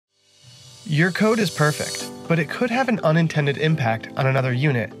Your code is perfect, but it could have an unintended impact on another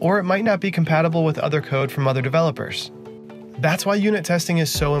unit, or it might not be compatible with other code from other developers. That's why unit testing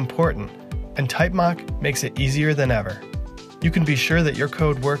is so important, and TypeMock makes it easier than ever. You can be sure that your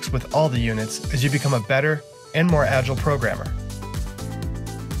code works with all the units as you become a better and more agile programmer.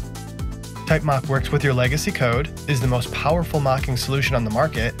 TypeMock works with your legacy code, is the most powerful mocking solution on the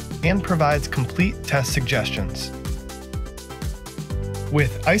market, and provides complete test suggestions.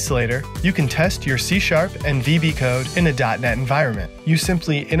 With Isolator, you can test your C# and VB code in a .NET environment. You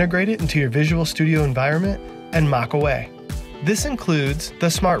simply integrate it into your Visual Studio environment and mock away. This includes the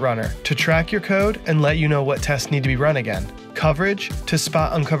Smart Runner to track your code and let you know what tests need to be run again, Coverage to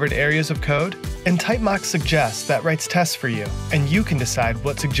spot uncovered areas of code, and TypeMock Suggests that writes tests for you, and you can decide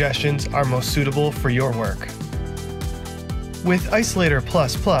what suggestions are most suitable for your work. With Isolator++,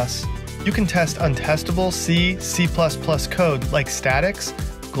 you can test untestable C, C++ code like statics,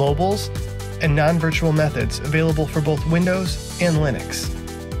 globals, and non-virtual methods available for both Windows and Linux.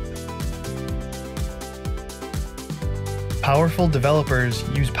 Powerful developers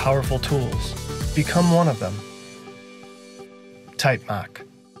use powerful tools. Become one of them. TypeMock.